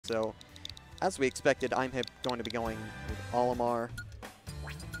So, as we expected, Imhip going to be going with Olimar.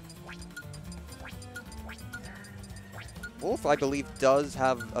 Wolf, I believe, does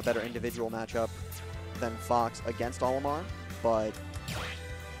have a better individual matchup than Fox against Olimar, but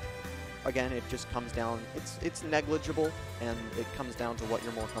again, it just comes down, it's negligible, and it comes down to what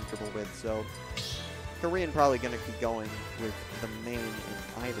you're more comfortable with. So, K0rean probably going to be going with the main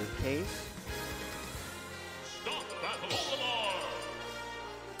in either case.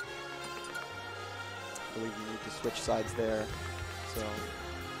 I believe you need to switch sides there, so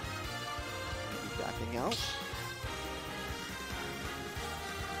maybe backing out.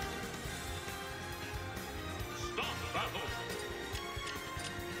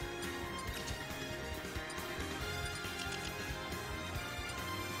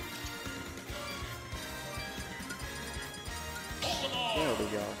 There we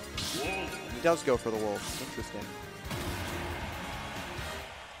go. He does go for the wolf. Interesting.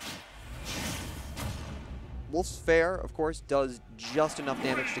 Wolf's Fair, of course, does just enough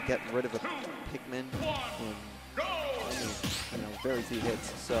damage to get rid of a Pikmin in only, very few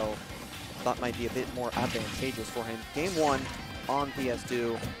hits, so that might be a bit more advantageous for him. Game 1 on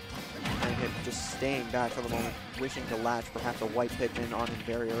PS2, and him just staying back for the moment, wishing to latch perhaps a white Pikmin on him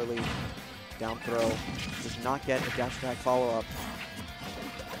very early. Down throw, does not get a dash attack follow-up.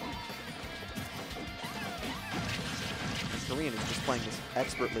 K0rean is just playing this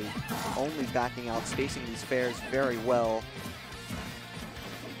expertly, only backing out, spacing these fairs very well.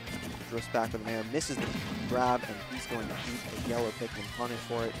 Drifts back with an air, misses the grab, and he's going to beat the yellow Pikmin, punish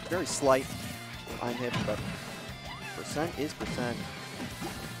for it. Very slight Imhip, but percent is percent.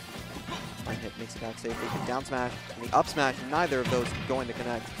 Imhip makes it back safely. The down smash and the up smash, neither of those going to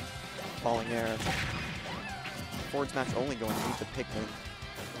connect. Falling air. Forward smash only going to beat the Pikmin.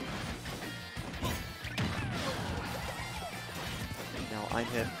 Now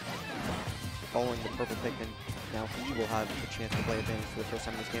Imhip following the purple Pikmin. Now he will have a chance to play advantage for the first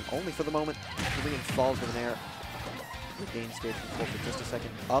time in this game. Only for the moment. K0rean falls with an air. Regains stage control for just a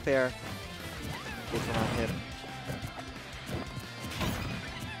second. Up air. Goes from Imhip.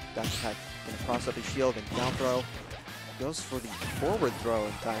 Dash attack. Gonna cross up his shield and down throw. Goes for the forward throw,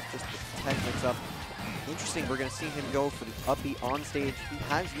 in fact, just the tech mix up. Interesting, we're going to see him go for the up B on stage. He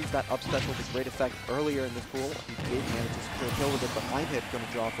has used that up special to great effect earlier in this pool. He did manage to secure a kill with it, but Imhip going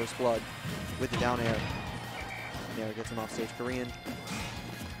to draw first blood with the down air. There gets him off stage. K0rean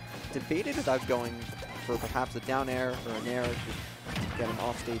debated about going for perhaps a down air or an air to get him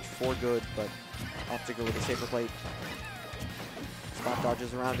off stage for good, but opts to go with a safer plate. Spot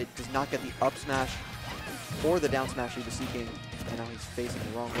dodges around it, does not get the up smash or the down smash he was seeking, and now he's facing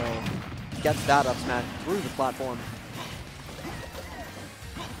the wrong way. Gets that up smash through the platform.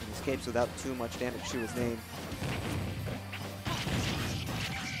 And escapes without too much damage to his name.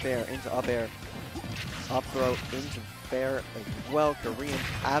 Fair into up air. Up throw into fair as well. K0rean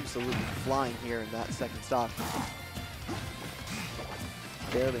absolutely flying here in that second stock.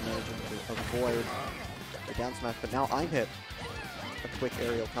 Barely managing to avoid the down smash, but now Imhip. A quick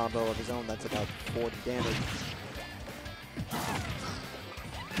aerial combo of his own that's about 40 damage.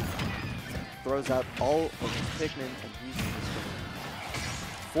 Throws out all of his Pikmin, and he's just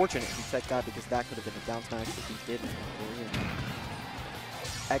fortunate he checked that because that could have been a down smash if he didn't. K0rean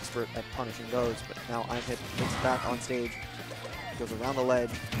expert at punishing those, but now Imhip takes it back on stage, goes around the ledge.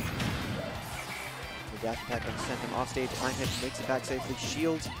 The dash attack sent him off stage. Imhip makes it back safely,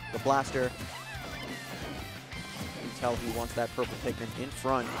 shields the blaster. He wants that purple Pikmin in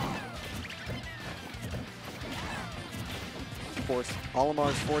front. Of course,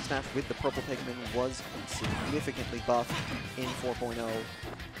 Olimar's forward smash with the purple Pikmin was significantly buffed in 4.0. So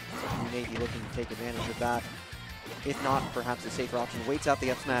he may be looking to take advantage of that. If not, perhaps a safer option. Waits out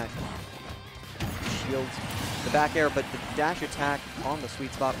the up smash. Shields the back air, but the dash attack on the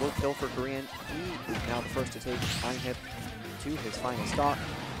sweet spot will kill for K0rean. He is now the first to take Imhip to his final stock.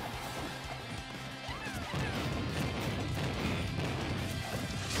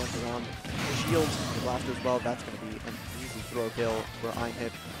 Around shields the blaster as well. That's going to be an easy throw kill for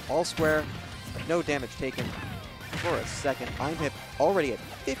Imhip. All square, no damage taken for a second. Imhip already at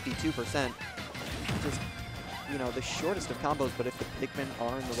 52%. Just, the shortest of combos, but if the Pikmin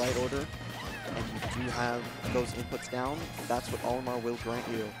are in the right order and you do have those inputs down, that's what Olimar will grant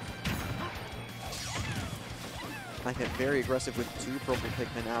you. Imhip very aggressive with 2 purple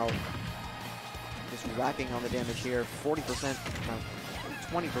Pikmin out. Just racking on the damage here. 40%.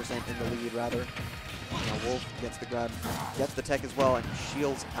 20% in the lead, rather. Now Wolf gets the grab, gets the tech as well, and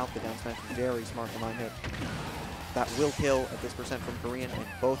shields out the down smash. Very smart from Imhip. That will kill at this percent from K0rean, and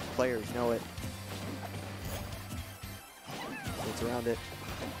both players know it. Gets around it.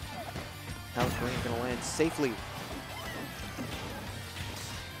 How's Korean going to land safely?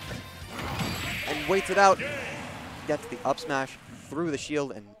 And waits it out. Gets the up smash through the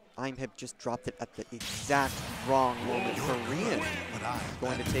shield, and Imhip just dropped it at the exact wrong moment. K0rean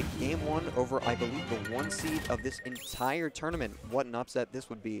going to take game one over, I believe, the 1 seed of this entire tournament. What an upset this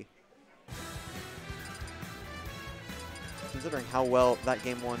would be. Considering how well that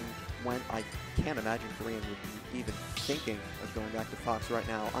game one went, I can't imagine K0rean would be even thinking of going back to Fox right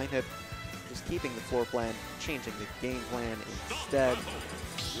now. Imhip just keeping the floor plan, changing the game plan instead.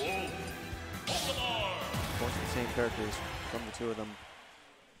 Of course, the same characters from the two of them.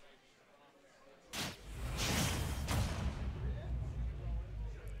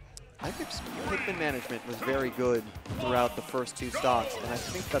 Imhip's Pikmin management was very good throughout the first 2 stocks, and I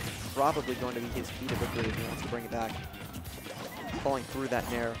think that's probably going to be his key to victory if he wants to bring it back. Falling through that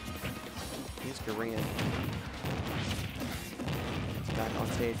nair is K0rean. He's back on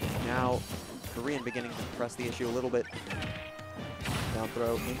stage, and now K0rean beginning to press the issue a little bit. Down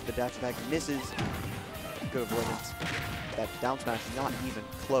throw into the dash attack, misses. Good avoidance. That down smash not even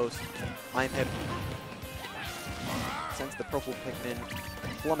close. Imhip sends the purple Pikmin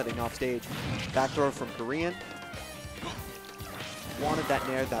plummeting off stage. Back throw from K0rean. Wanted that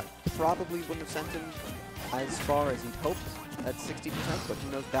nair. That probably wouldn't have sent him as far as he'd hoped at 60%, but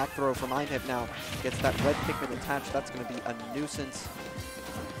who knows. Back throw from Imhip now. Gets that red Pikmin attached. That's going to be a nuisance.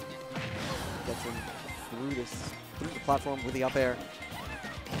 Gets him through the platform with the up air.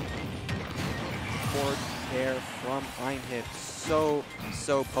 Forward air from Imhip.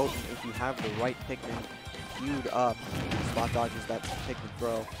 So potent if you have the right Pikmin queued up. Spot dodges that Pikmin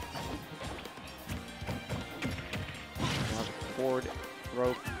throw. Now the forward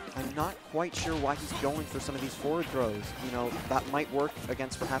throw. I'm not quite sure why he's going for some of these forward throws. You know, that might work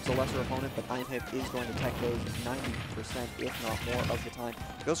against perhaps a lesser opponent, but Imhip is going to tech those 90%, if not more of the time.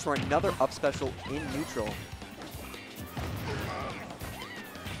 Goes for another up special in neutral.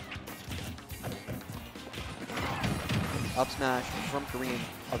 Up smash from K0rean,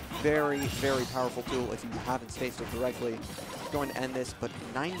 a very powerful tool if you haven't spaced it directly. Going to end this, but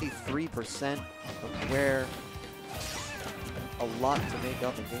 93% of where a lot to make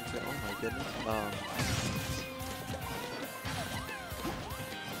up in game 2. Oh my goodness.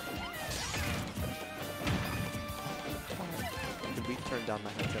 Could we turn down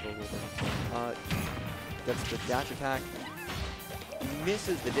my headset a little bit? That's the dash attack.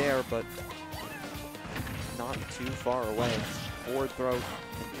 Misses the dare, but not too far away. Forward throw, and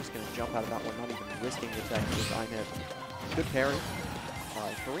just going to jump out of that one, not even risking the tech with Imhip. Good parry.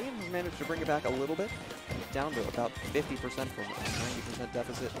 K0rean has managed to bring it back a little bit, down to about 50% from a 90%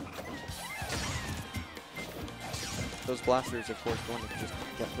 deficit. Those blasters, of course, going to just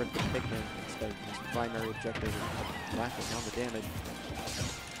get rid of the Pikmin instead of his primary objective of racking down the damage.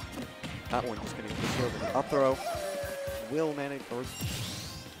 That one just going to get over the up throw. Will manage, or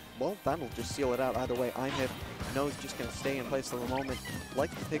well, that'll just seal it out either way. Imhip knows just going to stay in place for the moment.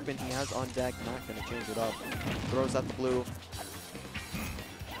 Like the Pikmin he has on deck, not going to change it up. Throws out the blue.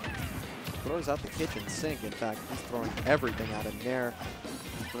 Throws out the kitchen sink, in fact. He's throwing everything at him. Nair.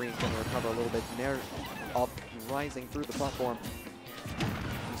 K0rean going to recover a little bit. Nair up, rising through the platform.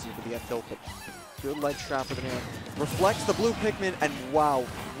 Easy for the F tilt, but good ledge trap with an air. Reflects the blue Pikmin, and wow,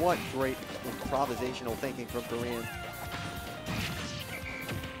 what great improvisational thinking from K0rean.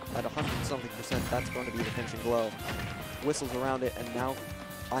 At 100-something%, that's going to be the finishing blow. Whistles around it, and now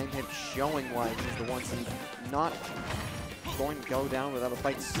Imhip showing why he's the one seed. Not going to go down without a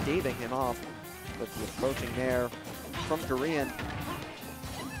fight, staving him off. But the approaching there from K0rean.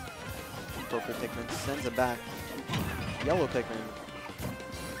 Purple Pikmin sends him back. Yellow Pikmin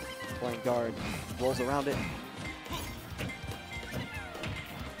playing guard, rolls around it.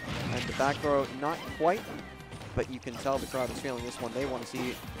 And the back throw, not quite, but you can tell the crowd is feeling this one. They want to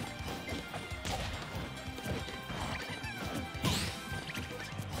see.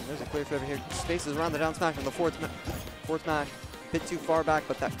 And there's a clear favor here. Spaces around the down smash on the fourth smash. A bit too far back,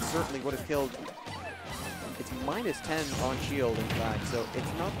 but that certainly would have killed. It's -10 on shield, in fact, so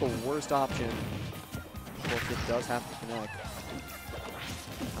it's not the worst option. Of course, it does have to connect.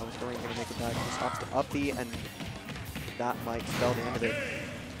 I was going to make it back. He stops the up B, and that might spell the end of it.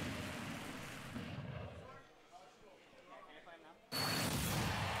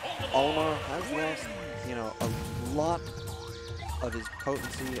 Olimar has lost, you know, a lot of his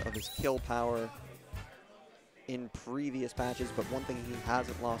potency, of his kill power in previous patches, but one thing he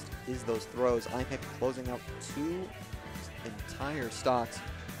hasn't lost is those throws. Imhip closing out 2 entire stocks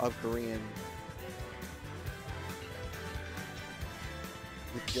of K0rean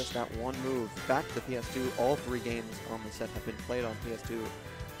with just that one move. Back to PS2, all 3 games on the set have been played on PS2.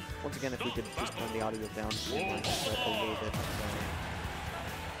 Once again, if we could just turn the audio down a little bit.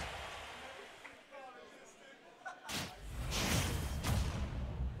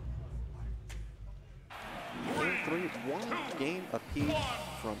 One game apiece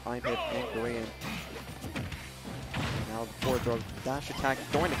from Imhip and K0rean. Now the forward throw, dash attack,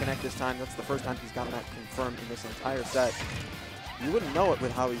 going to connect this time. That's the first time he's gotten that confirmed in this entire set. You wouldn't know it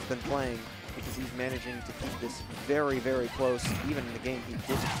with how he's been playing, because he's managing to keep this very, very close, even in the game he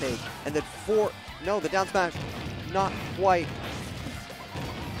didn't take. And then no, the down smash, not quite.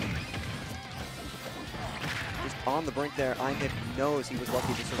 Just on the brink there, Imhip knows he was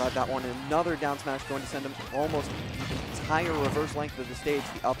lucky to survive that one. And another down smash going to send him almost the entire reverse length of the stage.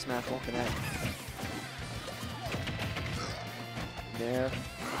 The up smash won't connect. There,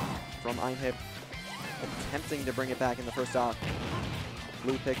 from Imhip, attempting to bring it back in the first stock.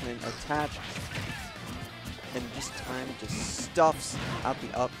 Blue Pikmin attached, and this time just stuffs out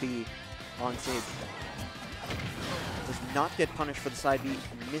the up B on stage. Does not get punished for the side B,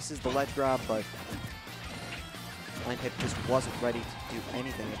 misses the ledge grab, but Imhip just wasn't ready to do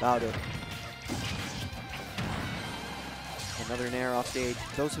anything about it. Another nair off stage.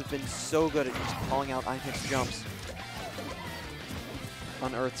 Those have been so good at just calling out Imhip's jumps.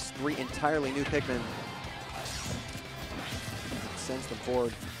 Unearths 3 entirely new Pikmin. Sends them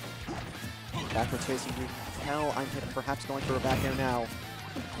forward. Backwards facing, you can tell Imhip perhaps going for a back air now.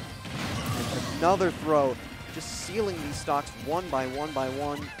 And another throw, just sealing these stocks one by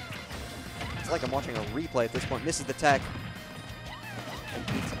one. It's like I'm watching a replay at this point. Misses the tech.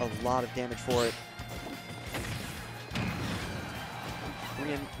 And eats a lot of damage for it.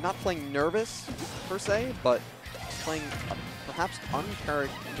 K0rean not playing nervous, per se, but playing perhaps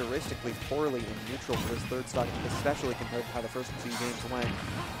uncharacteristically poorly in neutral for his third stock, especially compared to how the first 2 games went.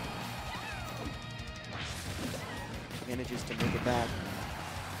 Manages to make it back.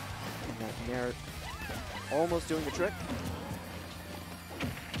 And that nair almost doing the trick.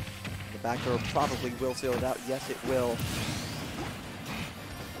 The back throw probably will seal it out. Yes, it will.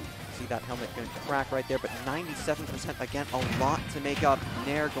 See that helmet going to crack right there, but 97%, again, a lot to make up.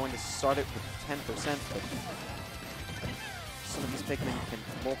 Nair going to start it with 10%, but some of these Pikmin can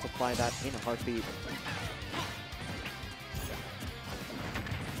multiply that in a heartbeat.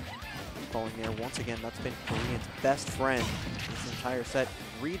 Falling there once again. That's been K0rean's best friend this entire set.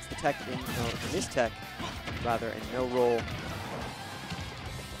 Reads the tech in mistech rather, and no roll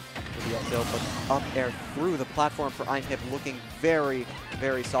for the up tilt, but up air through the platform for Imhip, looking very,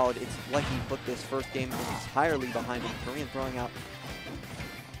 very solid. It's like he put this first game entirely behind him. K0rean throwing out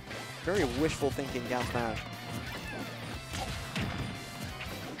very wishful thinking down smash.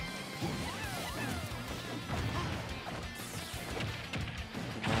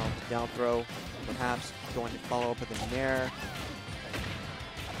 Down throw, perhaps going to follow up with a nair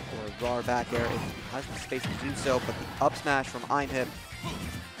or a raw back air if he has the space to do so, but the up smash from Imhip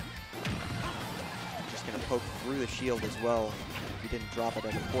just going to poke through the shield as well. He didn't drop it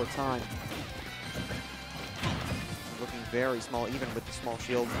at a poor time. Looking very small, even with the small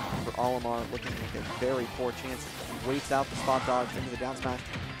shield for Olimar, looking like a very poor chance. He waits out the spot dodge into the down smash.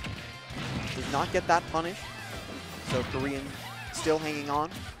 Does not get that punish, so K0rean still hanging on.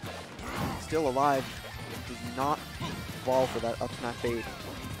 Still alive, does not fall for that up smash bait.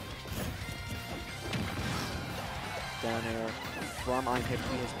 Down air from Imhip.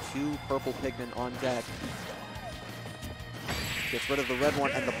 He has 2 purple Pikmin on deck. Gets rid of the red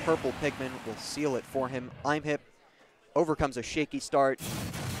one, and the purple Pikmin will seal it for him. Imhip overcomes a shaky start,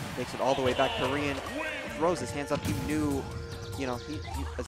 makes it all the way back. K0rean throws his hands up. He knew, you know, as